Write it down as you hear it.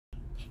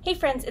Hey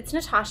friends, it's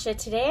Natasha.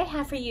 Today I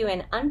have for you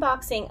an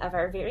unboxing of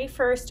our very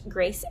first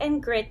Grace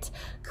and Grit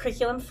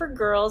curriculum for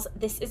girls.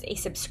 This is a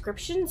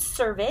subscription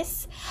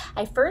service.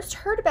 I first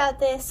heard about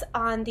this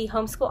on the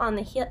Homeschool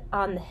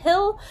on the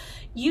Hill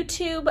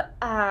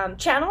YouTube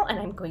channel, and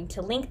I'm going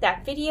to link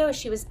that video.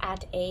 She was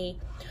at a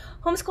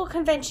homeschool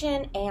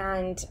convention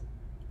and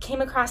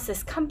came across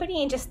this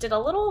company and just did a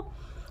little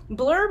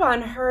blurb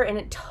on her, and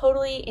it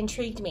totally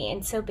intrigued me.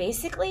 And so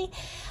basically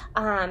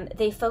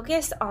they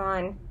focus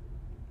on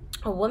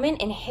a woman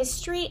in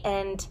history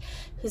and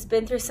who's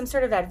been through some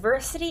sort of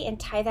adversity and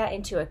tie that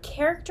into a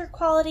character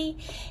quality.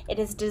 It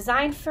is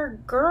designed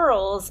for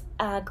girls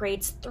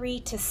grades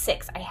 3 to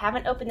 6. I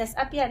haven't opened this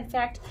up yet. In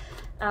fact,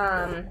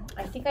 I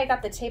think I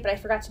got the tape, but I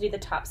forgot to do the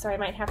top, so I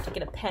might have to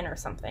get a pen or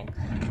something.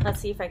 Let's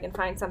see if I can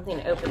find something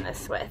to open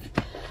this with.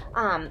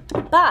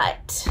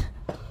 But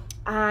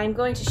I'm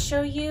going to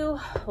show you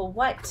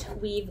what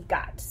we've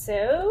got.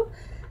 So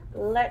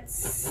let's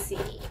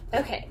see.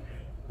 Okay.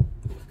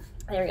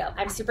 There we go.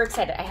 I'm super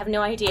excited. I have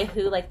no idea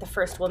who like the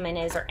first woman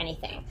is or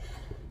anything.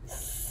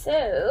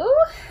 So,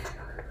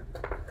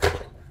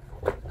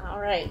 all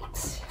right.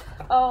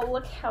 Oh,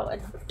 look how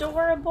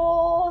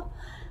adorable.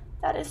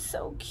 That is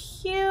so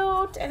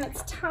cute, and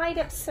it's tied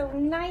up so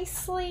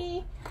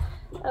nicely.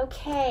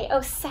 Okay.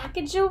 Oh,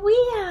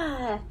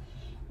 Sacagawea.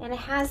 And it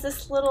has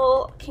this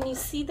little, can you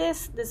see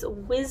this? This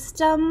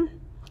wisdom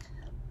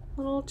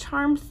little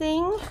charm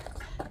thing.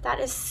 That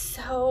is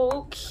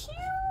so cute.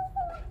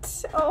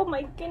 Oh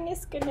my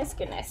goodness, goodness,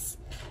 goodness.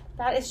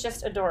 That is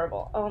just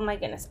adorable. Oh my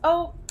goodness.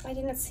 Oh, I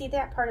didn't see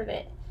that part of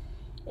it.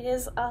 It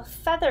is a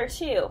feather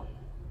too.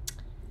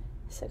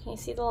 So can you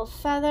see the little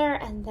feather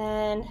and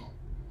then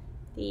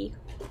the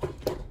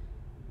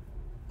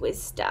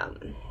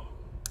wisdom?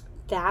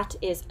 That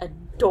is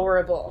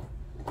adorable.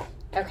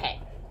 Okay.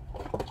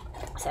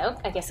 So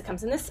I guess it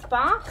comes in this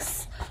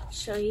box.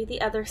 Show you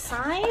the other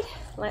side.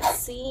 Let's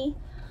see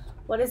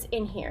what is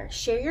in here.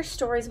 Share your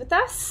stories with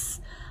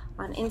us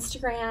on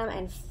Instagram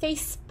and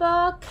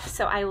Facebook.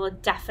 So I will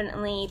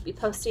definitely be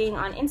posting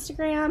on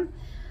Instagram.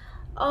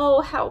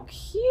 Oh, how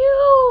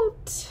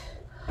cute.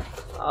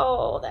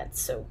 Oh,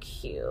 that's so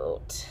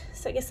cute.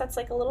 So I guess that's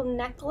like a little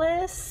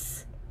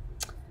necklace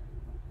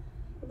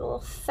with a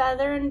little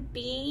feather and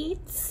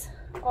beads.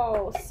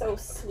 Oh, so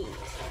sweet.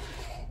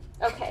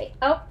 Okay.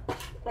 Oh,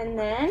 and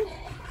then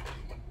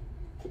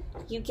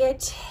you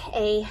get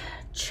a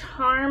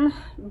charm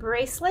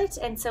bracelet.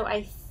 And so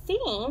I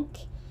think,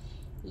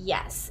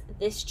 yes,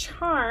 this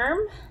charm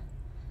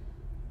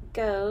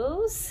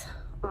goes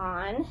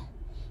on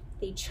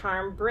the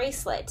charm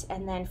bracelet,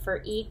 and then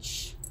for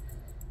each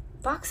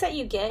box that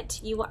you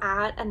get, you will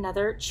add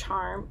another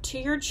charm to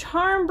your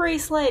charm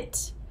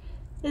bracelet.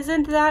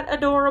 Isn't that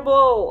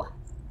adorable?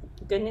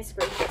 Goodness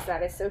gracious,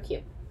 that is so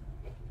cute.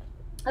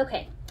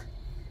 Okay.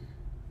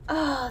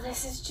 Oh,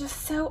 this is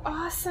just so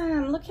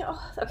awesome. Look at,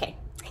 oh, okay.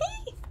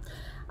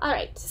 All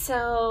right,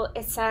 so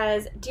it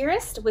says,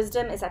 dearest,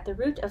 wisdom is at the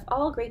root of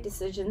all great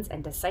decisions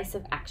and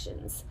decisive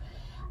actions.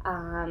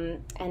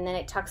 And then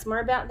it talks more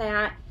about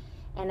that.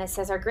 And it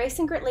says, our Grace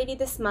and Grit lady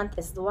this month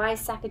is the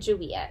wise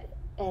Sacagawea.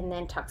 And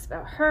then talks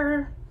about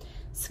her.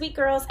 Sweet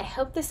girls, I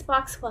hope this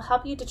box will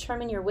help you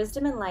determine your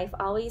wisdom in life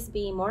always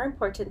be more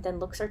important than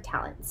looks or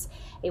talents.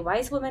 A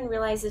wise woman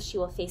realizes she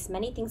will face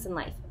many things in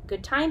life.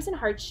 Good times and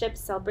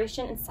hardships,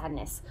 celebration and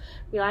sadness.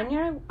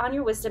 Rely on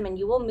your wisdom and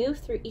you will move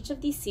through each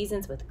of these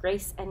seasons with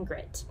grace and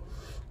grit.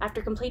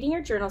 After completing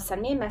your journal,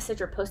 send me a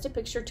message or post a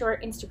picture to our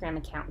Instagram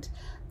account.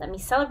 Let me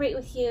celebrate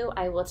with you.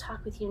 I will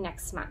talk with you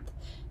next month.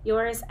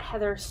 Yours,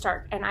 Heather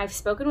Stark. And I've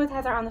spoken with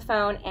Heather on the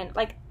phone, and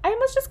like, I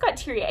almost just got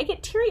teary. I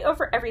get teary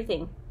over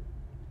everything.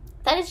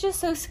 That is just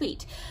so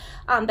sweet.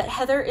 But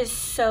Heather is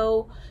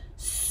so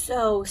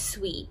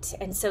sweet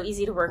and so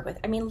easy to work with.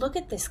 I mean, look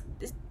at this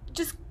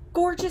just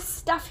gorgeous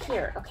stuff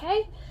here,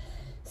 okay?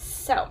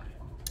 So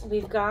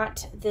we've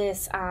got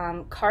this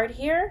card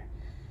here.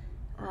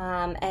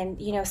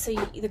 And, you know, so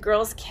the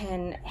girls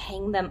can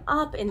hang them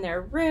up in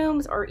their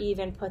rooms or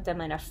even put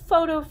them in a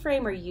photo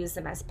frame or use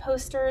them as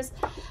posters.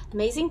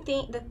 Amazing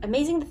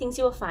the things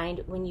you will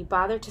find when you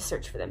bother to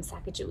search for them,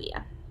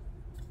 Sacagawea.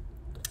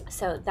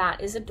 So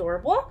that is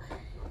adorable.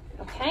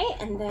 Okay,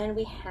 and then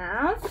we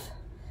have,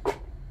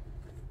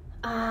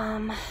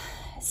 it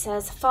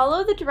says,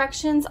 follow the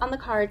directions on the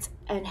cards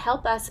and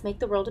help us make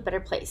the world a better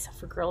place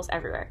for girls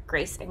everywhere.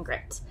 Grace and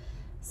Grit.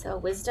 So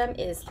wisdom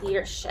is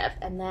leadership.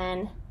 And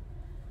then,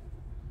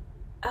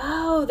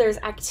 oh, there's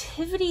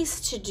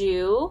activities to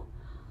do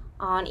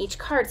on each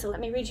card. So let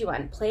me read you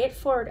one. Play it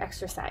forward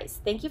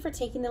exercise. Thank you for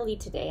taking the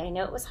lead today. I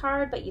know it was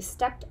hard, but you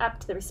stepped up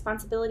to the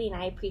responsibility and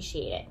I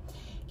appreciate it.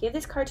 Give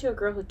this card to a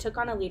girl who took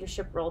on a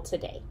leadership role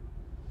today.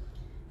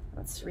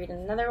 Let's read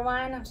another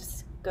one. I'll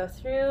just go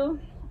through.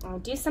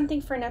 Do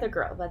something for another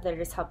girl, whether it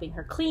is helping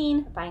her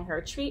clean, buying her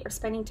a treat, or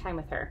spending time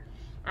with her.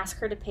 Ask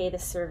her to pay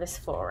this service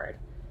forward.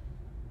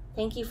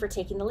 Thank you for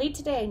taking the lead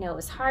today. I know it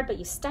was hard, but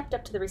you stepped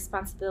up to the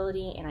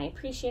responsibility, and I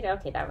appreciate it.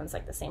 Okay, that one's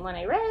like the same one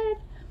I read.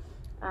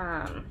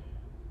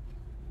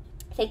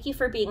 Thank you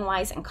for being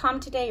wise and calm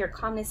today. Your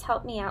calmness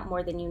helped me out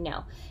more than you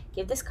know.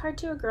 Give this card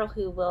to a girl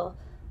who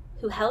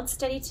held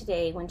steady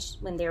today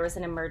when there was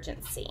an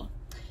emergency.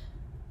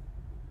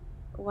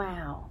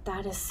 Wow,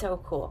 that is so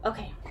cool.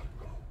 Okay,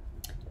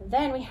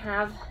 then we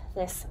have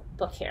this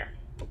book here.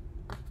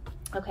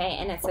 Okay,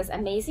 and it says,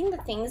 amazing the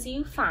things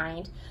you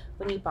find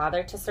when you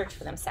bother to search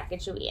for them,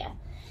 Sacagawea.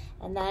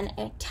 And then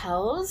it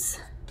tells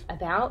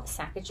about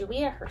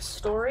Sacagawea, her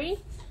story.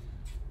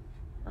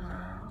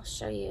 I'll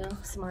show you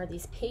some more of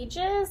these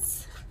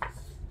pages.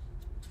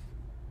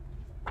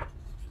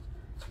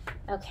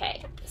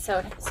 Okay,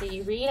 so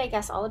you read, I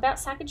guess, all about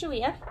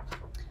Sacagawea.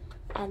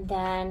 And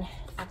then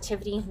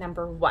activity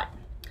number 1.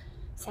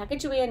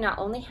 Sacagawea not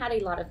only had a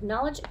lot of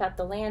knowledge about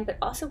the land, but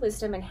also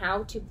wisdom in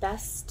how to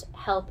best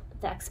help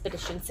the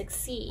expedition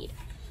succeed.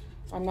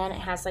 And then it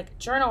has like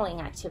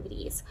journaling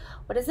activities.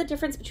 What is the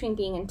difference between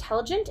being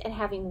intelligent and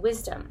having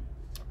wisdom?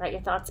 Write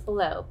your thoughts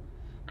below.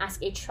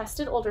 Ask a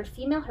trusted older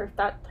female her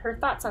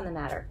thoughts on the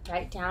matter.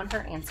 Write down her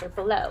answer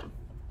below.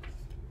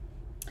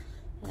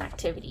 And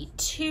activity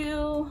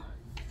 2,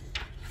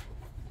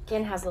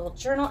 again, has little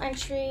journal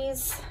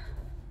entries.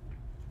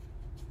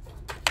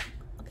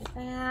 Look at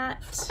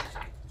that.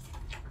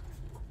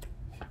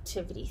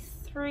 Activity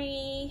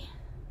 3.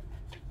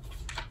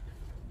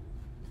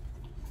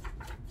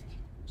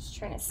 Just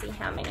trying to see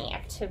how many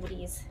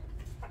activities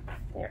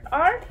there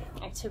are.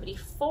 Activity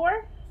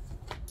 4.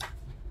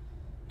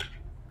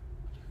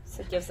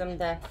 So it gives them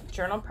the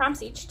journal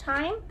prompts each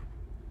time.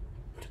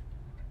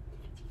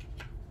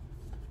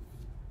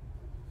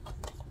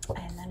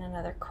 And then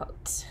another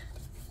quote.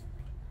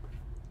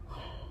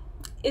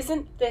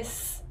 Isn't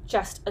this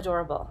just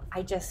adorable?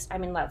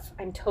 I'm in love.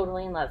 I'm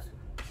totally in love.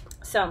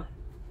 So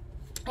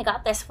I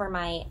got this for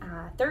my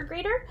 3rd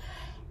grader.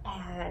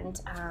 And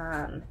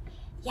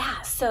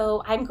yeah,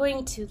 so I'm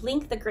going to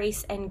link the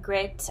Grace and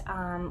Grit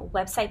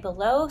website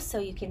below so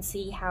you can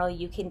see how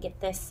you can get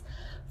this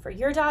for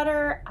your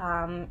daughter.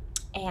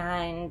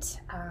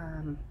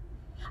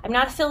 I'm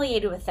not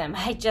affiliated with them.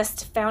 I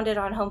just found it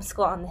on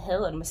Homeschool on the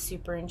Hill and was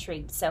super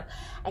intrigued. So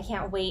I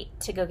can't wait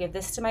to go give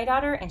this to my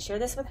daughter and share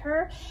this with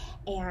her.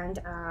 And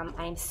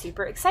I'm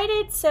super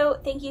excited. So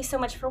thank you so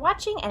much for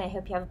watching, and I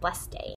hope you have a blessed day.